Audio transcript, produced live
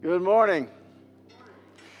Good morning.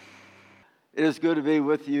 It is good to be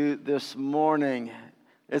with you this morning.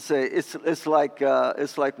 It's like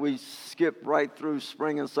we skipped right through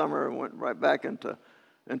spring and summer and went right back into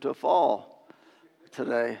fall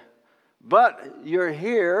today. But you're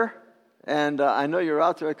here, and I know you're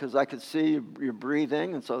out there because I could see you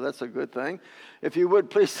breathing, and so that's a good thing. If you would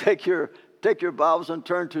please take your Bibles and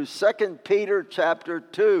turn to 2 Peter chapter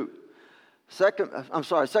 2. 2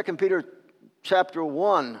 Peter chapter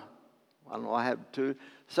 1, I don't know, I have 2.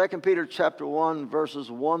 2 Peter chapter 1,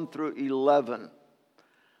 verses 1 through 11.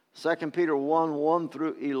 2 Peter 1, 1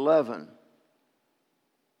 through 11.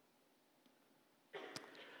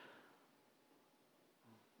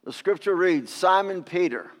 The scripture reads, Simon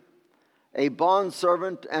Peter, a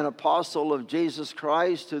bondservant and apostle of Jesus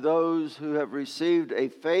Christ, to those who have received a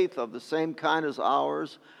faith of the same kind as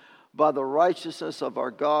ours, by the righteousness of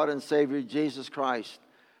our God and Savior Jesus Christ.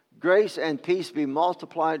 Grace and peace be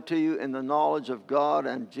multiplied to you in the knowledge of God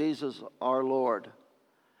and Jesus our Lord,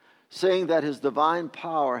 seeing that his divine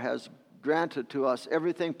power has granted to us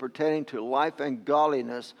everything pertaining to life and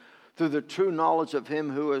godliness through the true knowledge of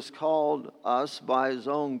him who has called us by his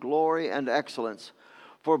own glory and excellence.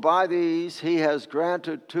 For by these he has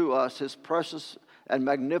granted to us his precious and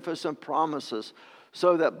magnificent promises,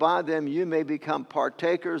 so that by them you may become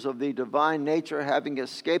partakers of the divine nature, having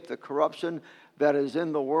escaped the corruption that is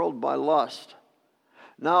in the world by lust.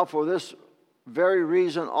 Now for this very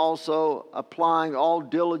reason also, applying all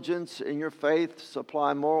diligence in your faith,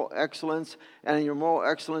 supply moral excellence, and in your moral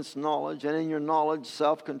excellence knowledge, and in your knowledge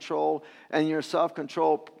self-control, and in your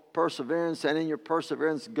self-control perseverance, and in your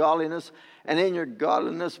perseverance godliness, and in your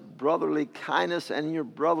godliness brotherly kindness, and in your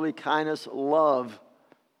brotherly kindness love.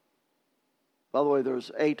 By the way, there's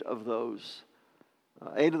 8 of those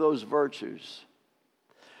virtues.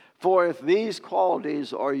 For if these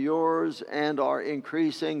qualities are yours and are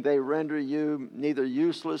increasing, they render you neither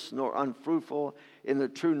useless nor unfruitful in the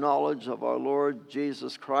true knowledge of our Lord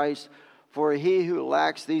Jesus Christ. For he who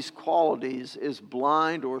lacks these qualities is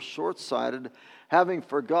blind or short-sighted, having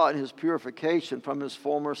forgotten his purification from his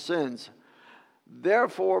former sins.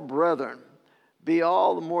 Therefore, brethren, be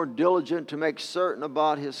all the more diligent to make certain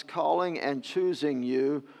about his calling and choosing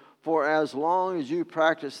you, for as long as you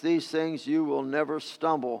practice these things, you will never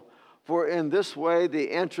stumble. For in this way,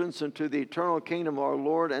 the entrance into the eternal kingdom of our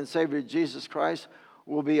Lord and Savior Jesus Christ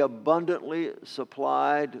will be abundantly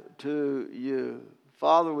supplied to you.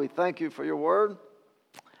 Father, we thank you for your word.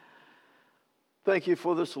 Thank you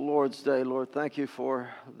for this Lord's Day, Lord. Thank you for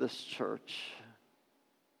this church.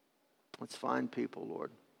 Let's find people, Lord.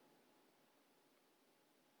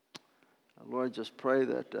 Lord, just pray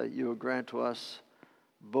that you will grant to us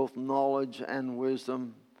both knowledge and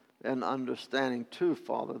wisdom and understanding too,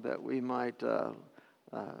 Father, that we might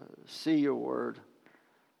see your word.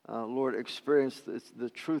 Lord, experience the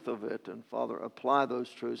truth of it, and Father, apply those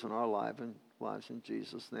truths in our lives in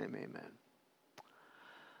Jesus' name, amen.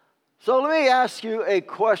 So let me ask you a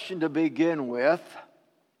question to begin with.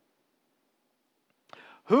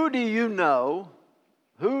 Who do you know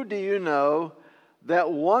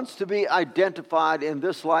that wants to be identified in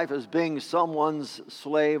this life as being someone's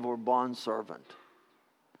slave or bondservant?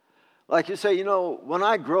 Like you say, when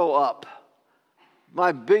I grow up,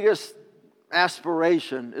 my biggest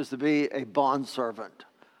aspiration is to be a bondservant.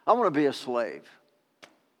 I want to be a slave.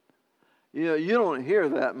 You don't hear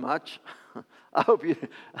that much. I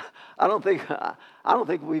don't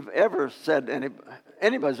think we've ever said,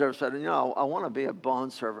 anybody's ever said, I want to be a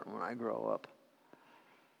bondservant when I grow up.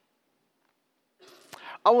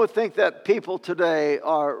 I would think that people today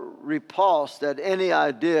are repulsed at any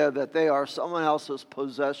idea that they are someone else's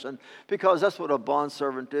possession, because that's what a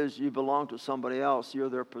bondservant is. You belong to somebody else.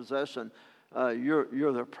 You're their possession.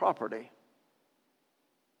 You're their property.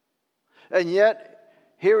 And yet,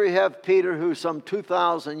 here we have Peter, who some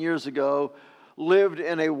 2,000 years ago lived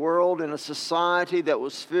in a world, in a society that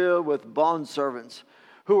was filled with bondservants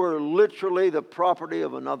who were literally the property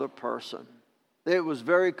of another person. It was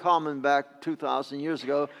very common back 2,000 years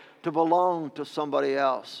ago to belong to somebody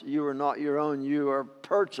else. You are not your own. You are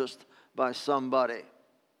purchased by somebody.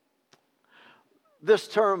 This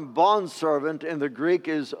term bondservant in the Greek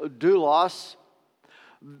is doulos.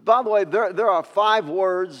 By the way, there are 5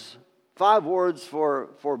 words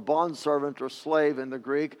for bondservant or slave in the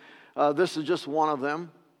Greek. This is just one of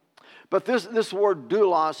them. But this word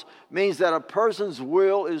doulos means that a person's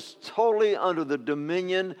will is totally under the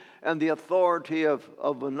dominion and the authority of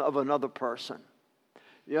another person.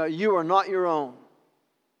 You are not your own.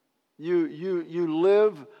 You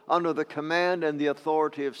live under the command and the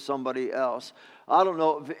authority of somebody else. I don't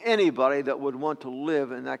know of anybody that would want to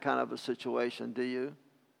live in that kind of a situation, do you?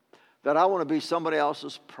 that I want to be somebody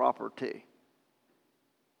else's property.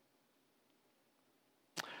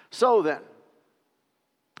 So then,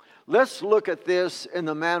 let's look at this in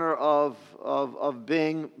the manner of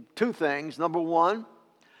being two things. Number one,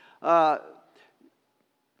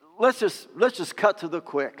 let's just cut to the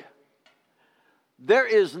quick. There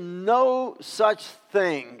is no such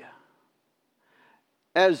thing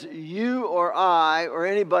as you or I or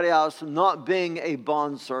anybody else not being a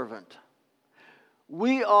bondservant.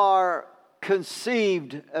 We are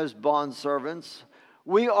conceived as bondservants.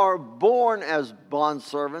 We are born as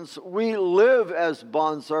bondservants. We live as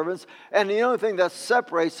bondservants. And the only thing that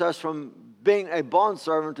separates us from being a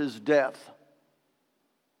bondservant is death.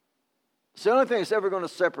 It's the only thing that's ever going to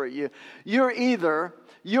separate you. You are either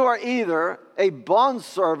a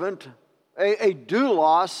bondservant, a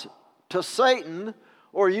doulos to Satan,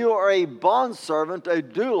 or you are a bondservant, a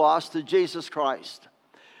doulos to Jesus Christ.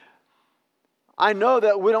 I know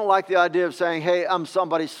that we don't like the idea of saying, hey, I'm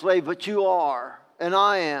somebody's slave, but you are, and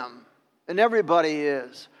I am, and everybody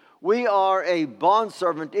is. We are a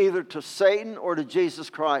bondservant either to Satan or to Jesus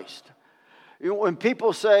Christ. When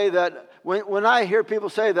people say that, when I hear people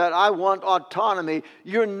say that I want autonomy,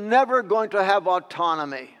 you're never going to have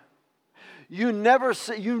autonomy. You never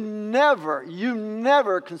can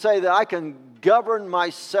say that I can govern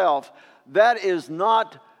myself. That is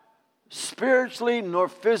not spiritually nor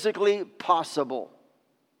physically possible.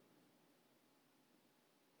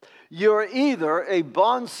 You're either a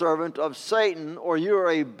bondservant of Satan or you're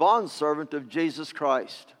a bondservant of Jesus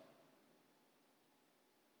Christ.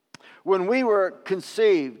 When we were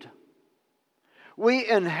conceived, we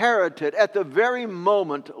inherited at the very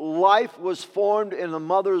moment life was formed in the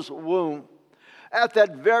mother's womb. At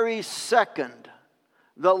that very second,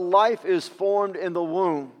 the life is formed in the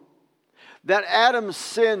womb. That Adam's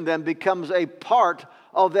sin then becomes a part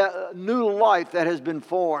of that new life that has been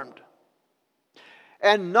formed.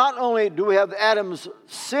 And not only do we have Adam's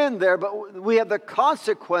sin there, but we have the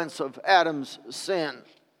consequence of Adam's sin.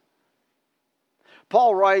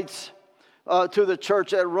 Paul writes to the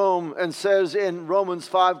church at Rome and says in Romans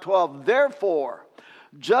 5:12, therefore,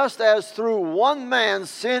 just as through one man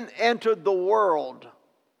sin entered the world,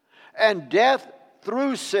 and death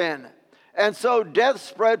through sin, and so death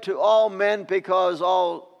spread to all men because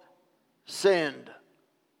all sinned.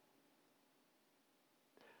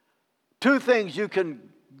 Two things you can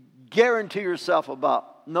guarantee yourself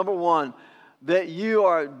about. Number one, that you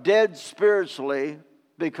are dead spiritually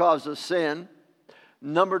because of sin.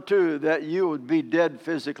 Number two, that you would be dead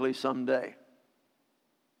physically someday.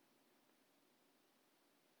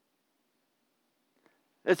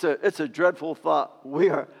 It's a dreadful thought. We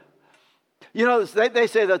are, they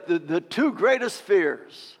say that the two greatest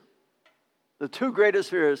fears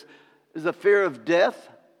is the fear of death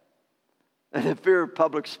and the fear of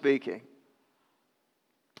public speaking.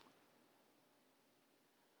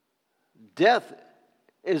 Death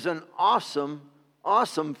is an awesome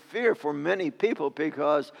fear for many people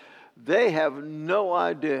because they have no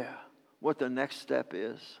idea what the next step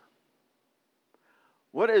is.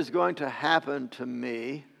 What is going to happen to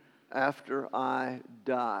me after I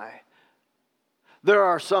die? There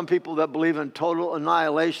are some people that believe in total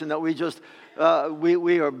annihilation, that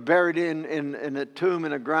we are buried in a tomb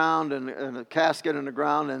in the ground and a casket in the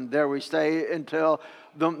ground, and there we stay until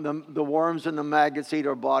the worms and the maggots eat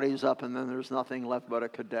our bodies up, and then there's nothing left but a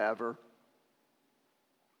cadaver.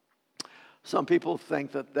 Some people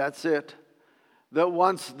think that that's it. That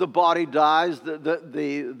once the body dies,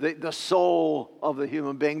 the soul of the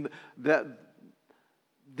human being, that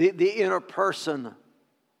the inner person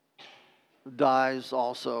dies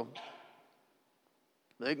also.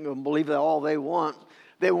 They can believe that all they want.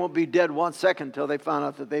 They won't be dead 1 second until they find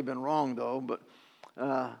out that they've been wrong, though. But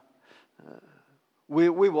we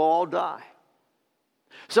will all die.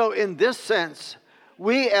 So in this sense,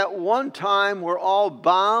 we at one time were all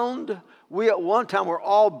bound. We at one time were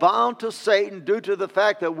all bound to Satan due to the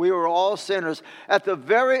fact that we were all sinners. At the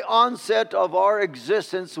very onset of our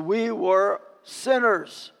existence, we were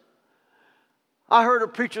sinners. I heard a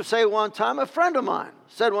preacher say one time, a friend of mine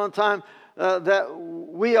said one time, that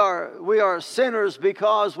we are sinners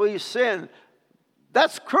because we sin.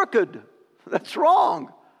 That's crooked. That's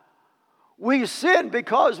wrong. We sin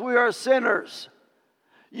because we are sinners.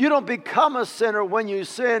 You don't become a sinner when you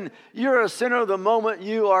sin. You're a sinner the moment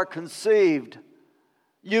you are conceived.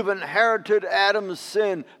 You've inherited Adam's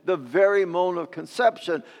sin the very moment of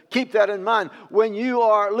conception. Keep that in mind. When you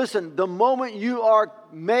are, the moment you are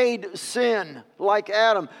made sin like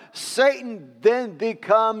Adam, Satan then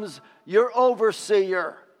becomes your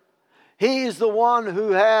overseer. He's the one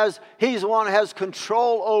who has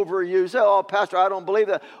control over you. You say, oh, Pastor, I don't believe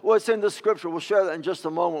that. Well, it's in the scripture. We'll share that in just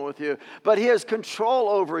a moment with you. But he has control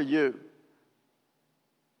over you.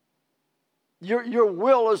 Your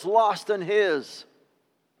will is lost in his.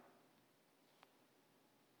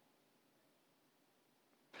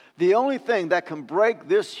 The only thing that can break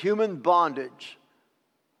this human bondage,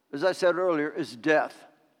 as I said earlier, is death.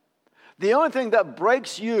 The only thing that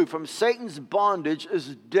breaks you from Satan's bondage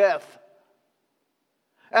is death.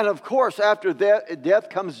 And of course, after death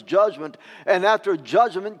comes judgment, and after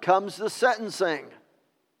judgment comes the sentencing.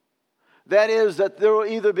 That is, that there will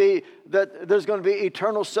either be, that there's going to be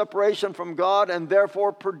eternal separation from God and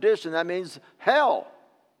therefore perdition. That means hell.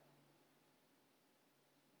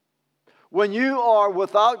 When you are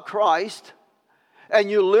without Christ and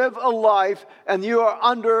you live a life and you are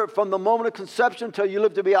under, from the moment of conception until you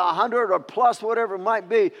live to be 100 or plus, whatever it might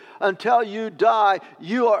be, until you die,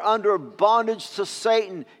 you are under bondage to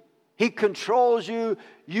Satan. He controls you.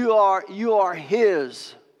 You are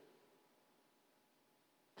his.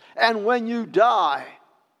 And when you die,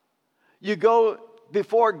 you go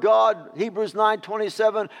before God. Hebrews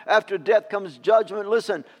 9:27, after death comes judgment.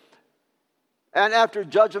 Listen, and after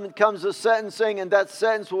judgment comes the sentencing, and that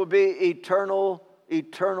sentence will be eternal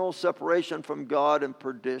separation from God and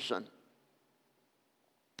perdition.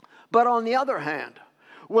 But on the other hand,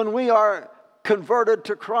 when we are converted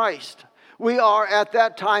to Christ, we are at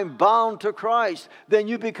that time bound to Christ. Then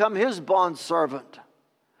you become his bondservant.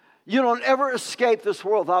 You don't ever escape this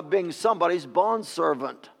world without being somebody's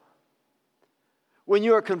bondservant. When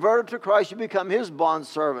you are converted to Christ, you become his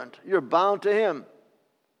bondservant. You're bound to him.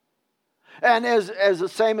 And as the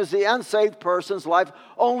same as the unsaved person's life,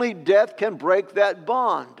 only death can break that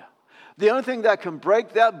bond. The only thing that can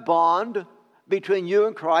break that bond between you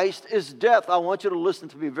and Christ is death. I want you to listen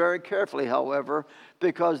to me very carefully, however,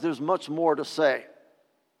 because there's much more to say.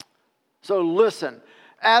 So listen,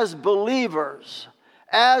 as believers,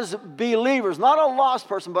 not a lost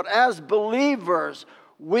person, but as believers,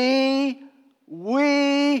 we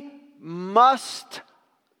must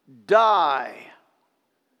die.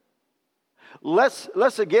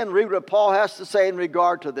 Let's again read what Paul has to say in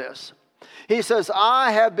regard to this. He says,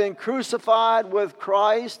 I have been crucified with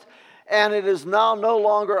Christ, and it is now no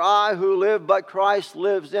longer I who live, but Christ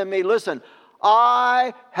lives in me. Listen,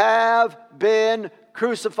 I have been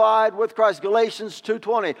crucified with Christ. Galatians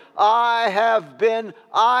 2:20. I have been,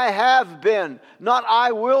 not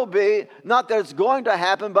I will be, not that it's going to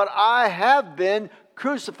happen, but I have been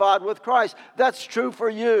crucified with Christ. That's true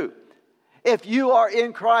for you. If you are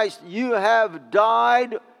in Christ, you have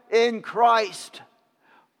died in Christ.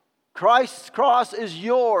 Christ's cross is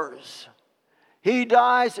yours. He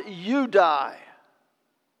dies, you die.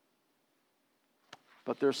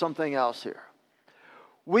 But there's something else here.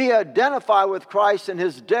 We identify with Christ in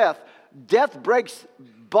his death. Death breaks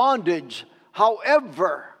bondage.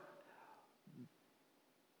 However,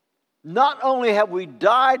 not only have we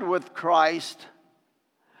died with Christ,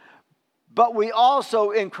 but we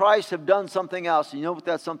also in Christ have done something else. You know what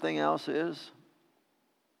that something else is?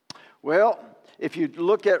 Well, if you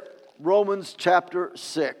look at Romans chapter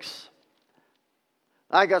 6.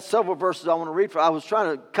 I got several verses I want to read for. I was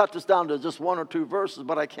trying to cut this down to just one or two verses,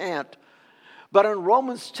 but I can't. But in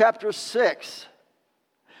Romans chapter 6,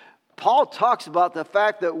 Paul talks about the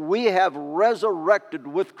fact that we have resurrected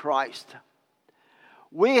with Christ.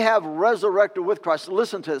 We have resurrected with Christ.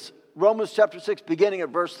 Listen to this. Romans chapter 6, beginning at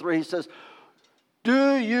verse 3, he says,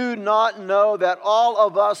 do you not know that all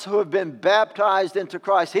of us who have been baptized into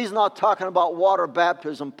Christ, he's not talking about water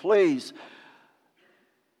baptism, please.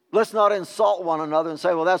 Let's not insult one another and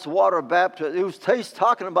say, well, that's water baptism. He's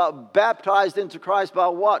talking about baptized into Christ by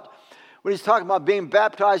what? When he's talking about being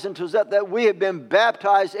baptized into that we have been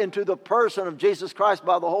baptized into the person of Jesus Christ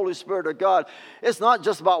by the Holy Spirit of God. It's not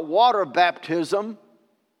just about water baptism.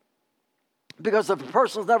 Because if a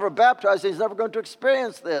person's never baptized, he's never going to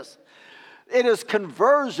experience this. It is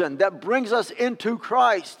conversion that brings us into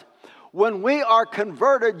Christ. When we are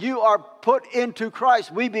converted, you are put into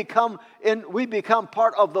Christ. We become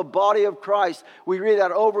part of the body of Christ. We read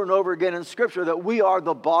that over and over again in Scripture, that we are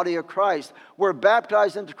the body of Christ. We're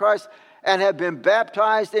baptized into Christ and have been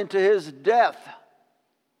baptized into his death.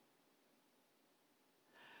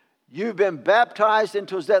 You've been baptized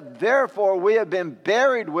into his death. Therefore, we have been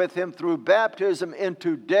buried with him through baptism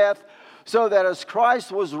into death, so that as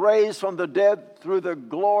Christ was raised from the dead through the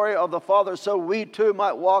glory of the Father, so we too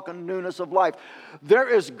might walk in newness of life. There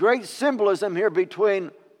is great symbolism here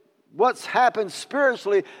between what's happened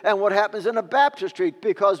spiritually and what happens in a baptistry.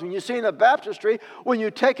 Because when you see in a baptistry, when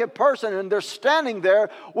you take a person and they're standing there,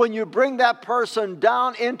 when you bring that person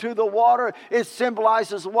down into the water, it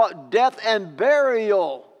symbolizes what? Death and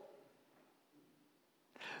burial.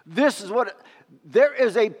 This is what, there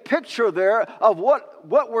is a picture there of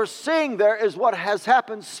what we're seeing there is what has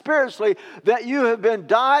happened spiritually, that you have been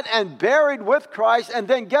died and buried with Christ, and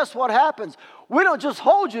then guess what happens? We don't just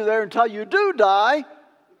hold you there until you do die.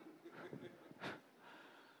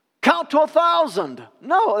 Count to 1,000.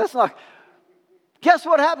 No, that's not. Guess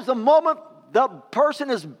what happens the moment the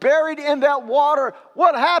person is buried in that water?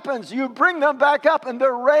 What happens? You bring them back up and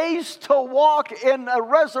they're raised to walk in a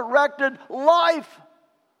resurrected life.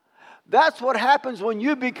 That's what happens when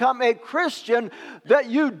you become a Christian, that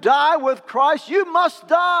you die with Christ. You must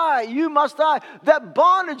die. You must die. That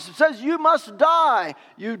bondage says you must die.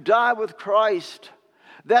 You die with Christ.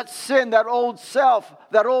 That sin, that old self,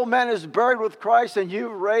 that old man is buried with Christ and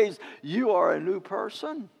you're raised. You are a new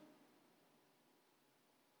person.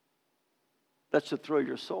 That should thrill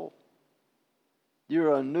your soul.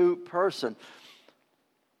 You're a new person.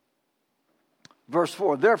 Verse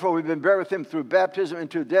 4, therefore we've been buried with him through baptism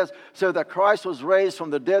into death, so that Christ was raised from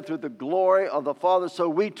the dead through the glory of the Father, so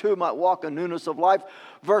we too might walk in newness of life.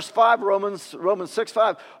 Verse 5, Romans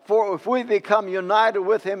 6:5, for if we become united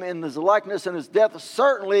with him in his likeness and his death,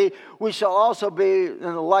 certainly we shall also be in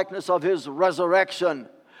the likeness of his resurrection.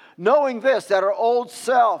 Knowing this, that our old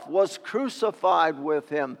self was crucified with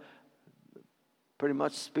him. Pretty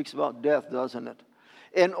much speaks about death, doesn't it?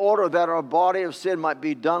 In order that our body of sin might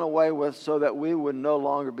be done away with, so that we would no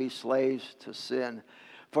longer be slaves to sin.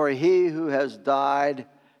 For he who has died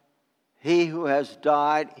is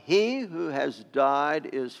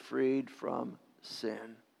freed from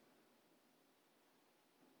sin.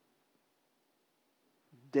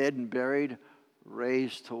 Dead and buried,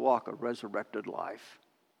 raised to walk a resurrected life.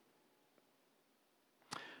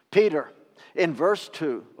 Peter, in verse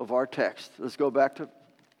 2 of our text, let's go back to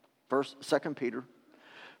 2 Peter.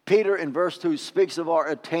 Peter in verse 2 speaks of our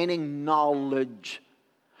attaining knowledge.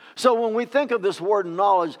 So when we think of this word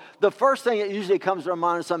knowledge, the first thing that usually comes to our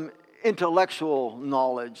mind is some intellectual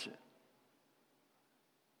knowledge.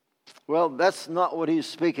 Well, that's not what he's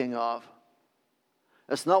speaking of.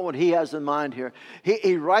 That's not what he has in mind here.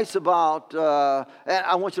 He writes about, and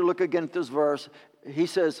I want you to look again at this verse. He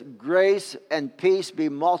says, grace and peace be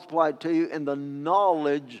multiplied to you in the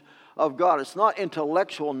knowledge of God. It's not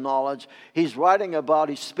intellectual knowledge. He's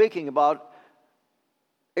speaking about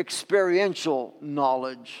experiential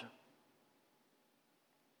knowledge.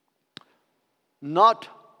 Not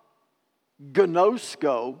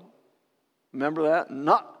gnosko. Remember that?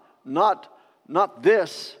 Not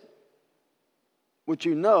this, which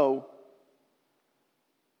you know,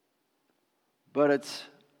 but it's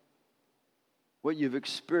what you've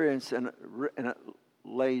experienced, and it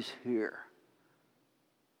lays here.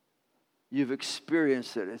 You've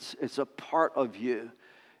experienced it. It's a part of you.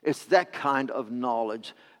 It's that kind of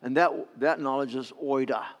knowledge. And that knowledge is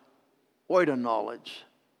oida knowledge.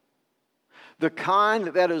 The kind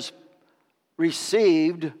that is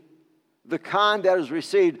received, the kind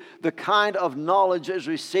of knowledge is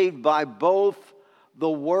received by both the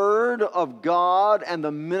Word of God and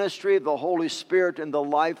the ministry of the Holy Spirit in the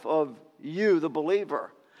life of you, the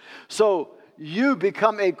believer. So you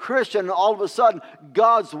become a Christian, and all of a sudden,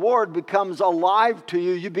 God's Word becomes alive to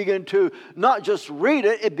you. You begin to not just read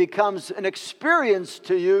it, it becomes an experience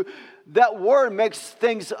to you. That Word makes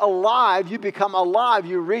things alive. You become alive.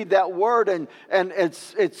 You read that Word, and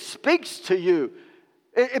it speaks to you.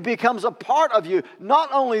 It becomes a part of you. Not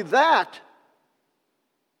only that,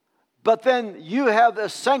 but then you have the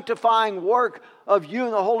sanctifying work of you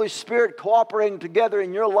and the Holy Spirit cooperating together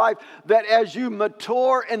in your life, that as you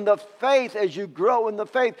mature in the faith, as you grow in the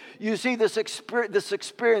faith, you see this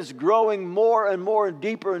experience growing more and more and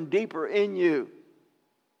deeper in you.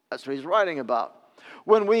 That's what he's writing about.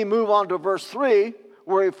 When we move on to verse 3,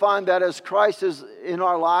 where we find that as Christ is in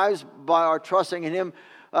our lives, by our trusting in him,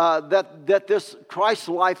 that this Christ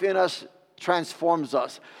life in us transforms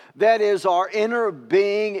us. That is, our inner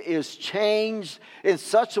being is changed in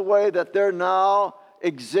such a way that there now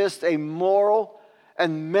exists a moral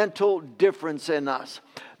and mental difference in us.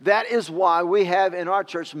 That is why we have in our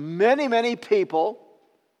church many people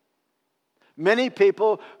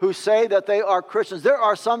who say that they are Christians. There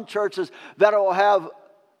are some churches that will have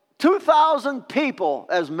 2,000 people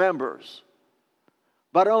as members,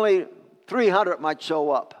 but only 300 might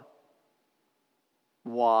show up.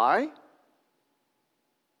 Why?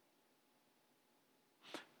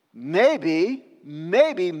 Maybe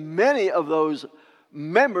many of those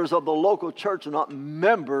members of the local church and not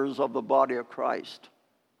members of the body of Christ.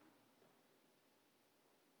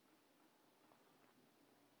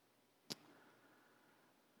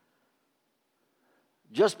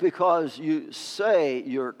 Just because you say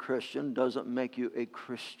you're a Christian doesn't make you a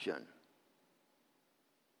Christian.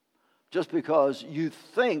 Just because you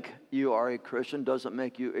think you are a Christian doesn't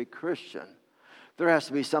make you a Christian. There has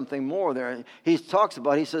to be something more there. He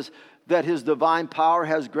says that His divine power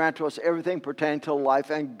has granted to us everything pertaining to life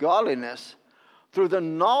and godliness through the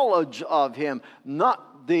knowledge of Him.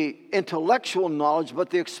 Not the intellectual knowledge, but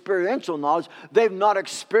the experiential knowledge. They've not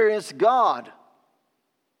experienced God.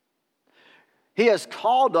 He has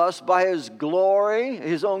called us by His glory,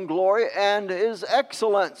 His own glory, and His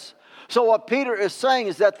excellence. So what Peter is saying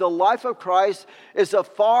is that the life of Christ is a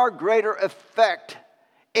far greater effect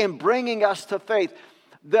in bringing us to faith.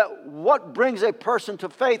 That what brings a person to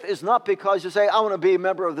faith is not because you say, I want to be a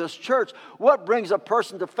member of this church. What brings a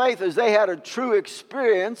person to faith is they had a true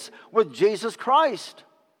experience with Jesus Christ.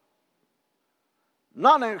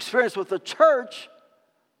 Not an experience with the church,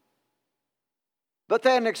 but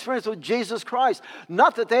they had an experience with Jesus Christ.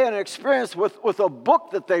 Not that they had an experience with a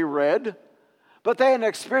book that they read, but they had an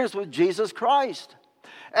experience with Jesus Christ.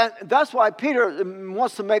 And that's why Peter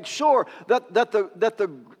wants to make sure that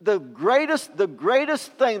the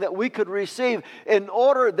greatest thing that we could receive in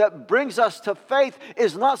order that brings us to faith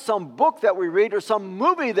is not some book that we read or some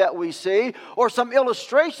movie that we see or some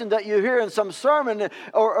illustration that you hear in some sermon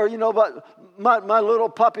or but my little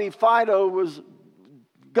puppy Fido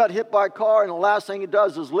got hit by a car, and the last thing he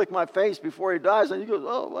does is lick my face before he dies. And he goes,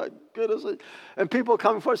 oh, my goodness. And people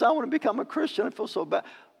coming forward say, I want to become a Christian. I feel so bad.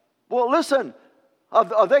 Well, listen,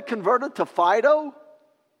 are they converted to Fido?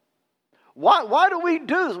 Why do we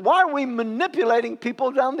do this? Why are we manipulating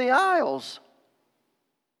people down the aisles?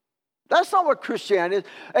 That's not what Christianity is.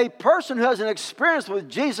 A person who has an experience with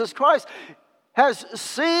Jesus Christ has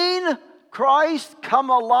seen Christ come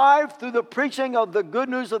alive through the preaching of the good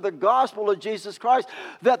news of the gospel of Jesus Christ,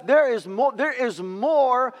 that there is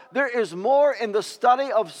more in the study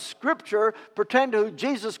of Scripture pertaining to who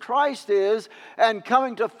Jesus Christ is and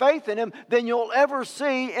coming to faith in Him than you'll ever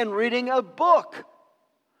see in reading a book.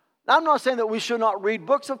 Now, I'm not saying that we should not read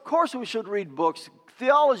books. Of course we should read books,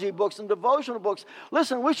 theology books and devotional books.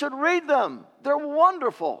 Listen, we should read them. They're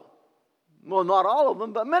wonderful. Well, not all of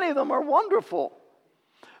them, but many of them are wonderful.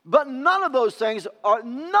 But none of those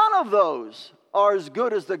are as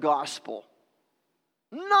good as the gospel.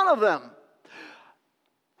 None of them.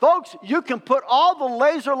 Folks, you can put all the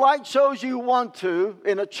laser light shows you want to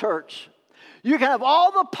in a church. You can have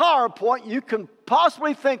all the PowerPoint you can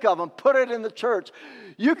possibly think of and put it in the church.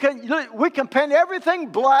 We can paint everything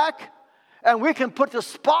black and we can put the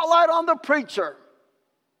spotlight on the preacher.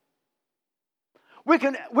 We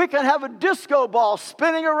can have a disco ball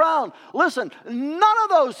spinning around. Listen, none of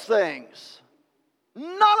those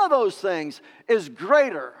things is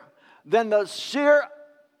greater than the sheer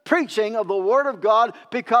preaching of the Word of God,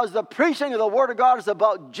 because the preaching of the Word of God is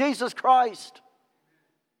about Jesus Christ.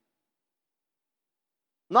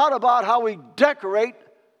 Not about how we decorate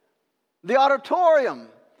the auditorium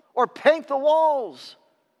or paint the walls,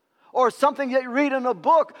 or something that you read in a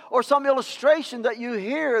book, or some illustration that you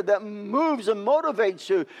hear that moves and motivates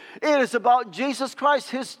you. It is about Jesus Christ,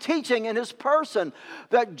 His teaching and His person.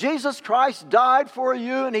 That Jesus Christ died for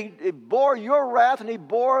you, and He bore your wrath, and He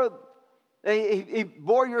bore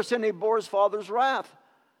your sin, and He bore His Father's wrath.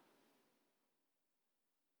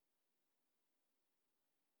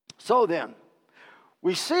 So then,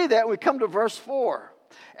 we see that, we come to verse 4.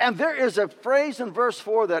 And there is a phrase in verse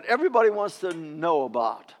 4 that everybody wants to know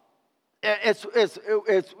about.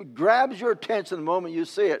 It grabs your attention the moment you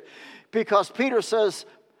see it, because Peter says,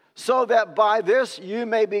 so that by this you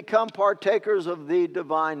may become partakers of the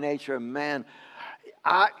divine nature. Man,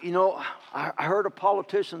 I heard a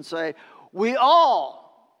politician say,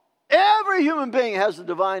 every human being has a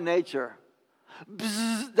divine nature.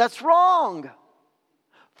 Bzz, that's wrong.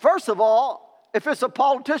 First of all, if it's a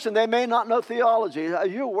politician, they may not know theology. Are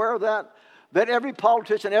you aware of that? That every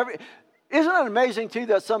politician, isn't it amazing to you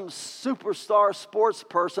that some superstar sports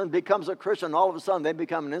person becomes a Christian and all of a sudden they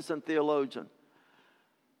become an instant theologian?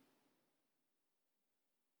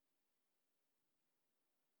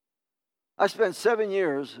 I spent 7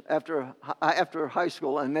 years after high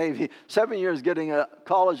school and Navy, 7 years getting a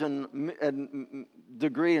college and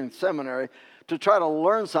degree in seminary to try to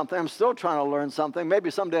learn something. I'm still trying to learn something.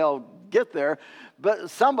 Maybe someday I'll get there. But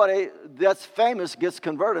somebody that's famous gets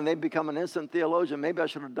converted and they become an instant theologian. Maybe I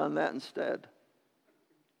should have done that instead.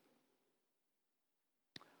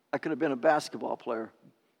 I could have been a basketball player.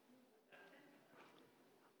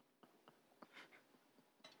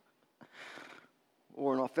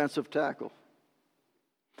 or an offensive tackle.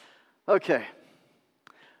 Okay.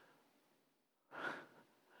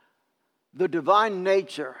 The divine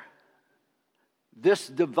nature, this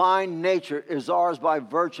divine nature is ours by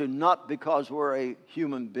virtue, not because we're a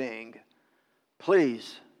human being.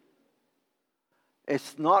 Please.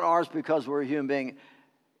 It's not ours because we're a human being.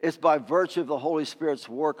 It's by virtue of the Holy Spirit's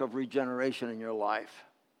work of regeneration in your life.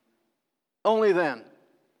 Only then.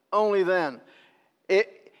 Only then.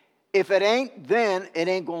 If it ain't then, it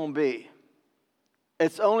ain't going to be.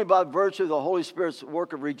 It's only by virtue of the Holy Spirit's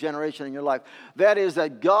work of regeneration in your life. That is,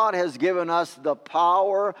 that God has given us the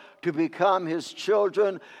power to become His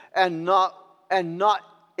children, and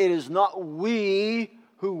it is not we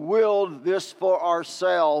who willed this for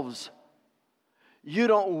ourselves. You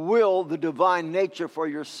don't will the divine nature for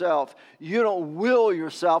yourself. You don't will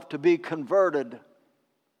yourself to be converted.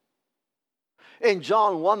 In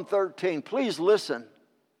John 1:13, please listen.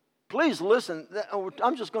 Please listen.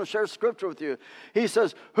 I'm just going to share scripture with you. He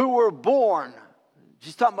says, who were born.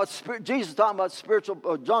 Jesus talking about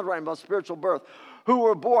spiritual, John's writing about spiritual birth. Who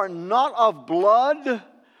were born not of blood,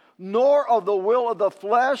 nor of the will of the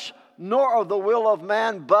flesh, nor of the will of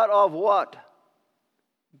man, but of what?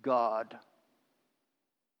 God.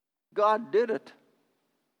 God did it.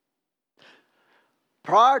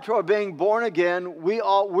 Prior to our being born again, we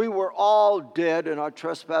were all dead in our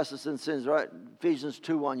trespasses and sins, right? Ephesians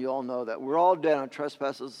 2:1, you all know that. We're all dead in our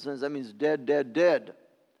trespasses and sins. That means dead, dead, dead.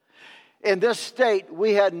 In this state,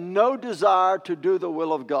 we had no desire to do the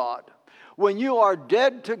will of God. When you are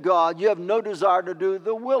dead to God, you have no desire to do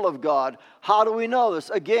the will of God. How do we know this?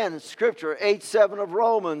 Again, Scripture 8:7 of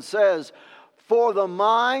Romans says, for the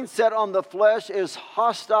mind set on the flesh is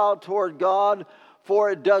hostile toward God, for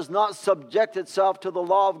it does not subject itself to the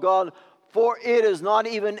law of God, for it is not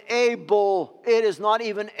even able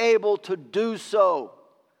to do so.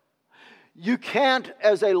 You can't,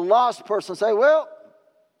 as a lost person, say, well,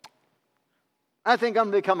 I think I'm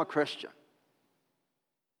going to become a Christian.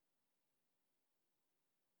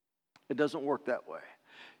 It doesn't work that way.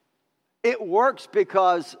 It works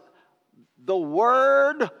because the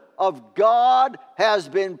Word of God has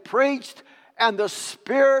been preached, and the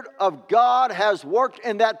Spirit of God has worked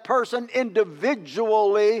in that person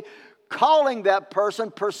individually, calling that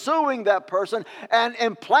person, pursuing that person, and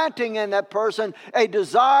implanting in that person a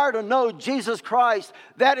desire to know Jesus Christ.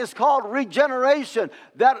 That is called regeneration.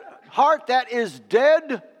 That heart that is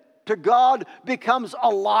dead to God becomes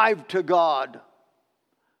alive to God.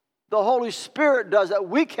 The Holy Spirit does that.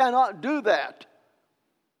 We cannot do that.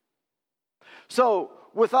 So,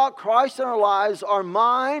 without Christ in our lives, our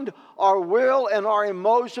mind, our will, and our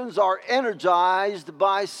emotions are energized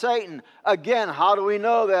by Satan. Again, how do we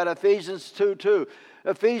know that? Ephesians 2:2.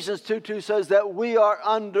 Ephesians 2:2 says that we are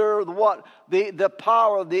under what? The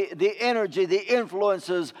power, the energy, the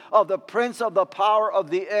influences of the prince of the power of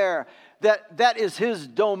the air. That is his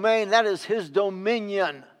domain. That is his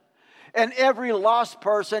dominion. And every lost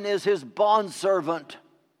person is his bondservant.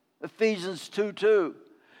 Ephesians 2:2.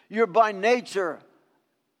 You're by nature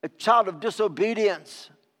a child of disobedience,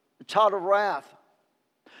 a child of wrath.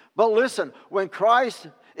 But listen, when Christ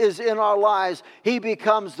is in our lives, He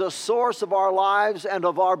becomes the source of our lives and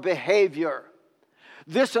of our behavior.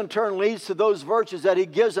 This in turn leads to those virtues that He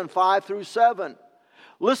gives in 5 through 7.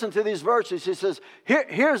 Listen to these virtues. He says,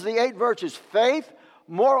 here's the 8 virtues: faith,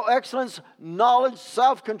 moral excellence, knowledge,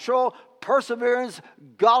 self-control, perseverance,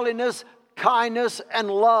 godliness, kindness, and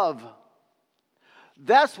love.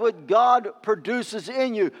 That's what God produces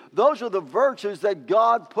in you. Those are the virtues that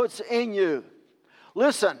God puts in you.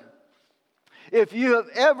 Listen, if you've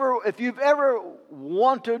ever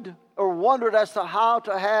wanted or wondered as to how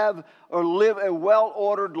to have or live a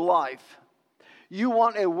well-ordered life, you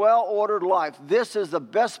want a well-ordered life, this is the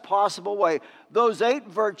best possible way. Those 8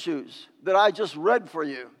 virtues that I just read for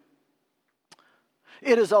you,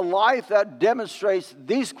 it is a life that demonstrates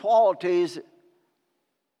these qualities,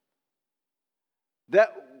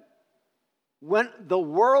 that when the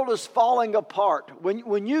world is falling apart,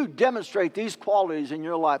 when you demonstrate these qualities in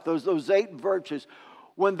your life, those 8 virtues,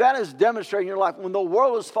 when that is demonstrated in your life, when the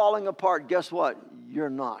world is falling apart, guess what? You're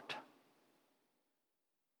not.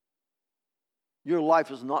 Your life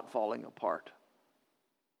is not falling apart.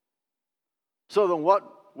 So then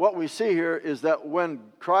what we see here is that when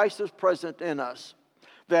Christ is present in us,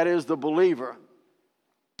 that is the believer,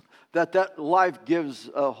 that life gives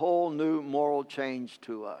a whole new moral change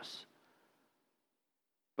to us.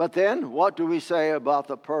 But then, what do we say about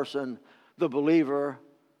the person, the believer,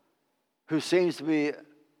 who seems to be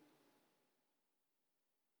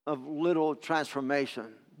of little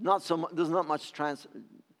transformation? There's not much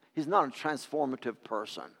he's not a transformative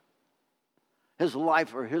person. his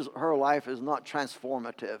life or her life is not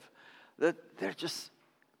transformative. That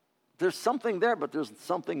there's something there, but there's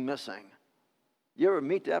something missing. You ever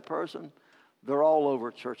meet that person? They're all over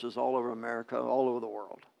churches, all over America, all over the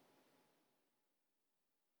world.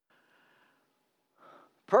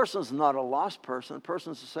 Person's not a lost person.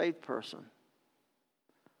 Person's a saved person.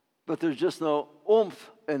 But there's just no oomph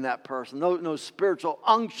in that person, no spiritual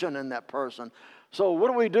unction in that person. So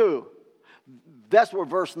what do? That's where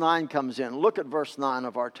verse 9 comes in. Look at verse 9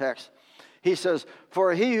 of our text. He says,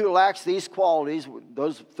 for he who lacks these qualities,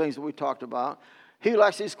 those things that we talked about, he who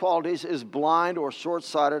lacks these qualities is blind or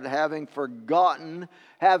short-sighted, having forgotten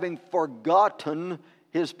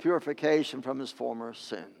his purification from his former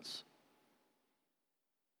sins.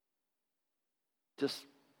 Just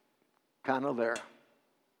kind of there.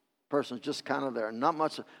 Person's just kind of there. Not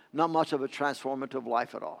much of a transformative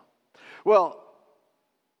life at all. Well,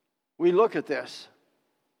 we look at this.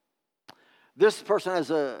 This person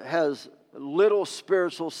has little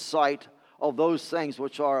spiritual sight of those things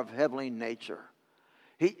which are of heavenly nature.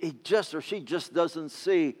 He just or she just doesn't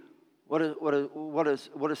see what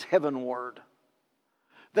is heavenward.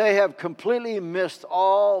 They have completely missed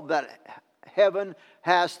all that heaven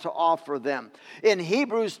has to offer them. In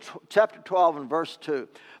Hebrews chapter 12 and verse 2,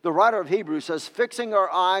 the writer of Hebrews says, fixing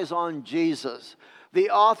our eyes on Jesus, the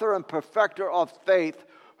author and perfecter of faith,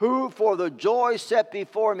 who for the joy set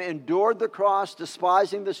before him endured the cross,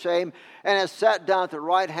 despising the shame, and has sat down at the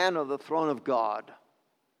right hand of the throne of God.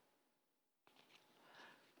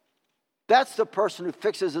 That's the person who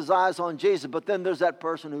fixes his eyes on Jesus, but then there's that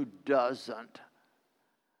person who doesn't.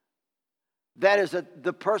 That is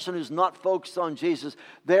the person who's not focused on Jesus.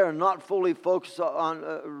 They are not fully focused on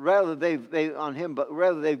on him, but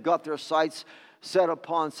rather they've got their sights set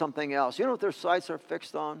upon something else. You know what their sights are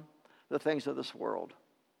fixed on? The things of this world.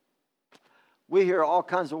 We hear all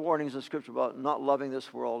kinds of warnings in Scripture about not loving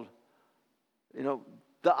this world. You know,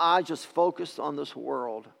 the eye just focused on this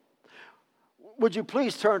world. Would you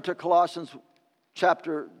please turn to Colossians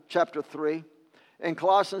chapter 3? In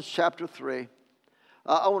Colossians chapter 3,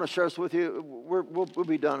 I want to share this with you. We'll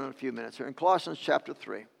be done in a few minutes here. In Colossians chapter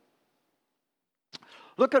 3.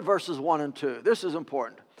 Look at verses 1 and 2. This is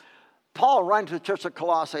important. Paul, writing to the church of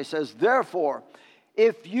Colossae, says, therefore,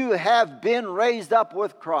 if you have been raised up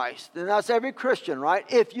with Christ, and that's every Christian, right?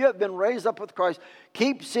 If you have been raised up with Christ,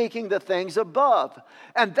 keep seeking the things above.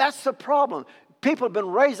 And that's the problem. People have been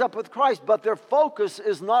raised up with Christ, but their focus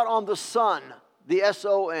is not on the Son, the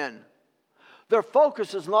S-O-N. Their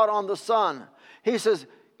focus is not on the Son. He says,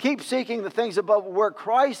 keep seeking the things above where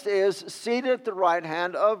Christ is seated at the right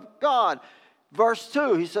hand of God. Verse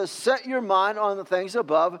 2, he says, set your mind on the things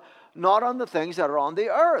above, not on the things that are on the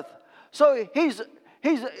earth. So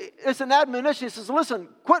it's an admonition. He says, listen,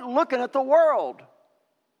 quit looking at the world.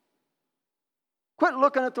 Quit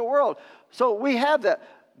looking at the world. So we have that.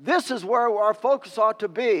 This is where our focus ought to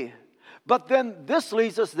be. But then this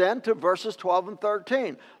leads us then to verses 12 and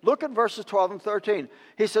 13. Look at verses 12 and 13.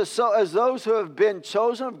 He says, so as those who have been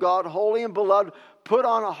chosen of God, holy and beloved, put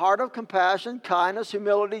on a heart of compassion, kindness,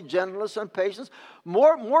 humility, gentleness, and patience.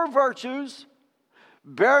 More virtues,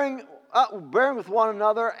 bearing with one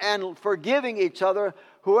another and forgiving each other.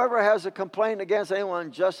 Whoever has a complaint against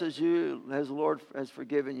anyone, just as the Lord has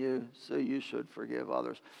forgiven you, so you should forgive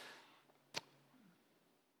others.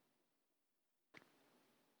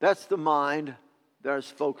 That's the mind that is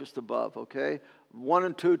focused above, okay? 1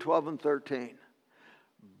 and 2, 12 and 13.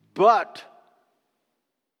 But,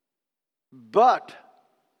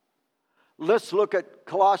 let's look at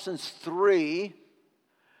Colossians 3,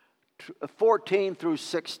 14 through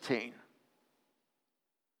 16.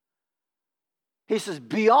 He says,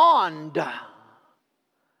 beyond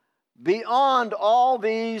all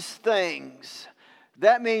these things.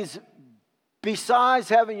 That means besides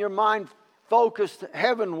having your mind focused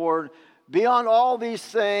heavenward, beyond all these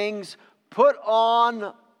things, put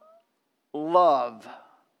on love.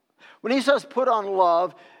 When he says put on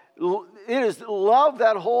love, it is love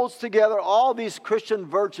that holds together all these Christian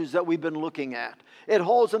virtues that we've been looking at. It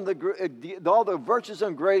holds in all the virtues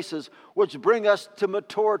and graces which bring us to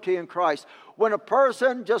maturity in Christ. When a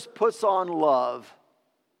person just puts on love,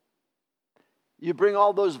 you bring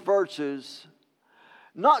all those virtues,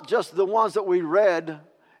 not just the ones that we read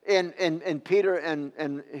in Peter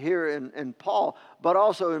and here in Paul, but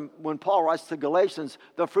also when Paul writes to Galatians,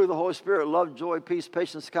 the fruit of the Holy Spirit, love, joy, peace,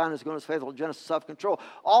 patience, kindness, goodness, faithfulness, gentleness, self-control.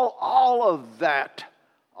 All of that,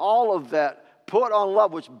 put on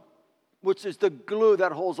love, which is the glue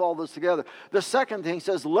that holds all this together. The second thing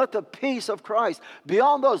says, let the peace of Christ,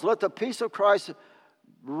 beyond those, let the peace of Christ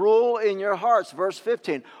rule in your hearts. Verse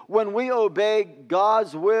 15. When we obey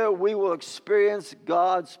God's will, we will experience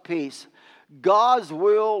God's peace. God's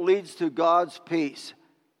will leads to God's peace.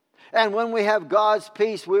 And when we have God's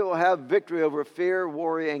peace, we will have victory over fear,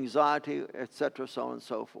 worry, anxiety, etc., so on and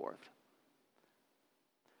so forth.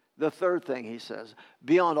 The third thing he says,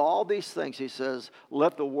 beyond all these things, he says,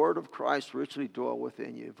 let the word of Christ richly dwell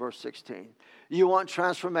within you. Verse 16. You want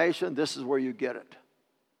transformation? This is where you get it.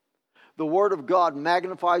 The word of God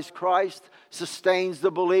magnifies Christ, sustains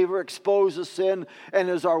the believer, exposes sin, and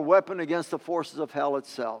is our weapon against the forces of hell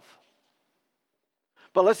itself.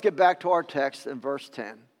 But let's get back to our text in verse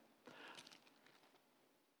 10.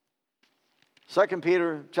 2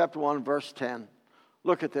 Peter chapter 1, verse 10.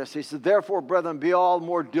 Look at this. He says, therefore, brethren, be all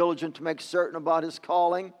more diligent to make certain about his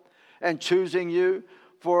calling and choosing you.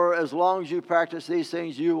 For as long as you practice these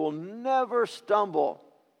things, you will never stumble.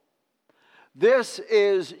 This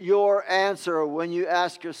is your answer when you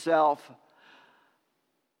ask yourself,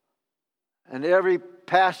 and every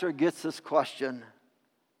pastor gets this question,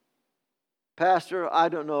 Pastor, I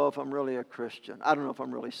don't know if I'm really a Christian. I don't know if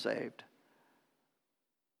I'm really saved.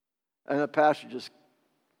 And the pastor just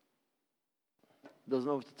doesn't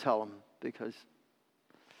know what to tell them because,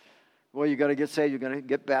 well, you got to get saved. You're going to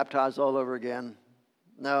get baptized all over again.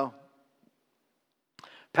 No.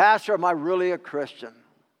 Pastor, am I really a Christian?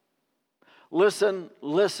 Listen,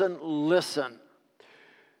 listen, listen.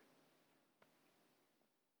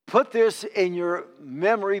 Put this in your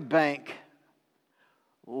memory bank.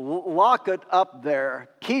 Lock it up there.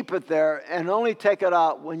 Keep it there. And only take it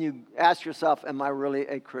out when you ask yourself, am I really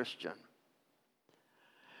a Christian?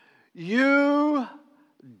 You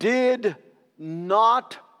did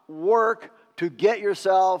not work to get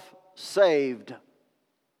yourself saved.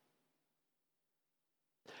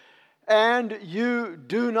 And you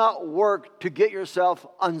do not work to get yourself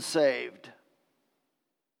unsaved.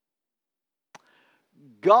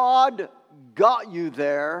 God got you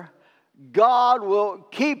there. God will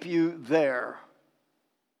keep you there.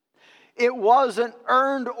 It wasn't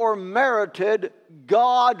earned or merited.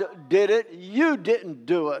 God did it. You didn't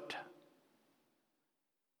do it.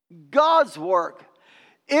 God's work.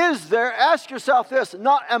 Is there, ask yourself this,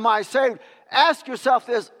 not am I saved? Ask yourself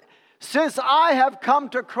this, since I have come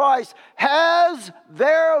to Christ, has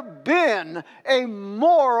there been a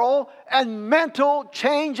moral and mental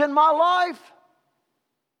change in my life?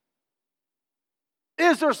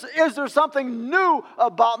 Is there something new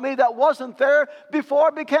about me that wasn't there before I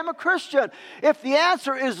became a Christian? If the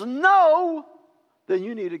answer is no, then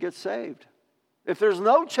you need to get saved. If there's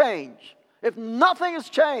no change, if nothing has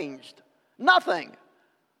changed, nothing,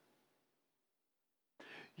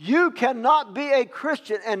 you cannot be a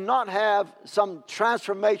Christian and not have some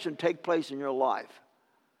transformation take place in your life.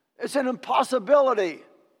 It's an impossibility.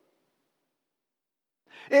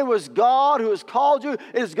 It was God who has called you. It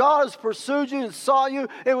is God who has pursued you and saw you.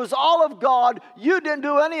 It was all of God. You didn't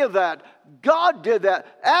do any of that. God did that.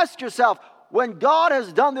 Ask yourself, when God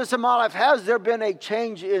has done this in my life, has there been a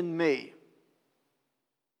change in me?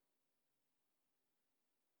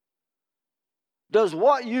 Does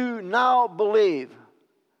what you now believe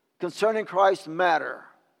concerning Christ matter?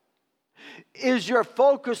 Is your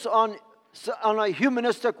focus on a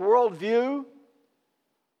humanistic worldview?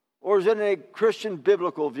 Or is it a Christian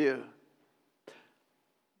biblical view?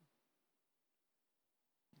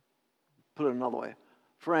 Put it another way.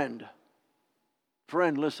 Friend,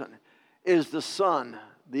 listen. Is the Son,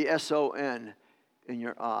 the S-O-N, in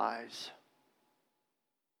your eyes?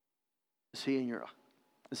 Is he in your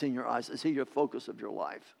eyes? Is he your focus of your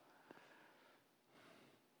life?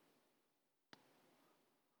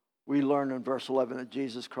 We learn in verse 11 that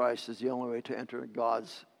Jesus Christ is the only way to enter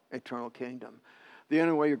God's eternal kingdom. The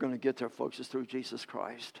only way you're going to get there, folks, is through Jesus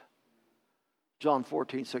Christ. John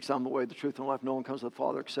 14:6, I'm the way, the truth, and the life. No one comes to the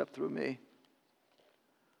Father except through me.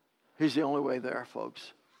 He's the only way there,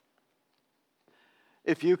 folks.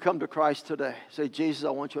 If you come to Christ today, say, Jesus,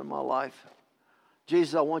 I want you in my life.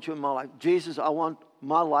 Jesus, I want you in my life. Jesus, I want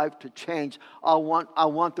my life to change. I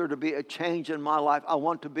want there to be a change in my life. I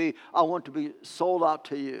want to be sold out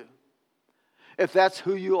to you. If that's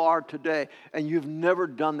who you are today and you've never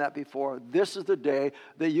done that before, this is the day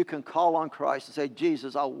that you can call on Christ and say,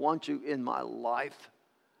 Jesus, I want you in my life.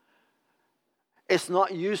 It's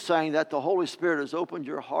not you saying that. The Holy Spirit has opened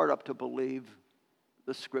your heart up to believe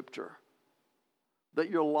the Scripture, that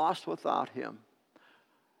you're lost without Him.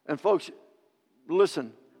 And folks,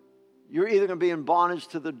 listen, you're either going to be in bondage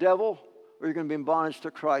to the devil or you're going to be in bondage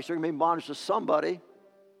to Christ. You're going to be in bondage to somebody.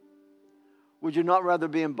 Would you not rather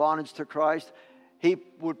be in bondage to Christ? He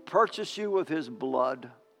would purchase you with His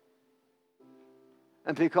blood.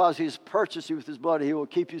 And because He's purchased you with His blood, He will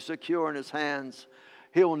keep you secure in His hands.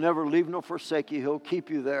 He will never leave nor forsake you. He'll keep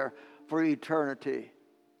you there for eternity.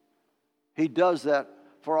 He does that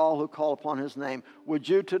for all who call upon His name. Would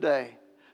you today